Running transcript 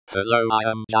Hello, I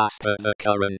am Jasper. The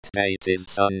current date is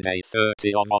Sunday,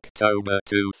 30 of October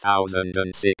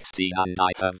 2016, and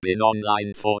I have been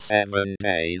online for 7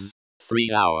 days,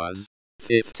 3 hours,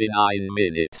 59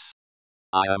 minutes.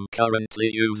 I am currently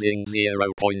using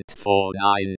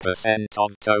 0.49%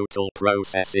 of total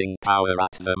processing power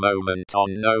at the moment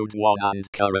on Node 1, and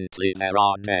currently there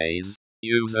are days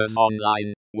users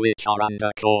online, which are, and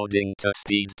according to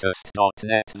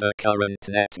speedtest.net, the current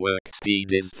network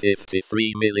speed is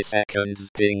 53 milliseconds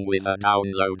ping with a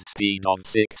download speed of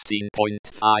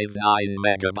 16.59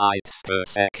 megabytes per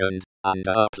second, and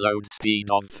a upload speed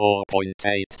of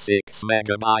 4.86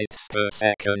 megabytes per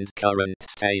second. Current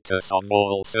status of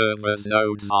all servers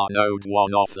nodes are Node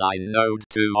 1 offline, Node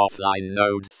 2 offline,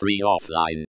 Node 3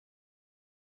 offline.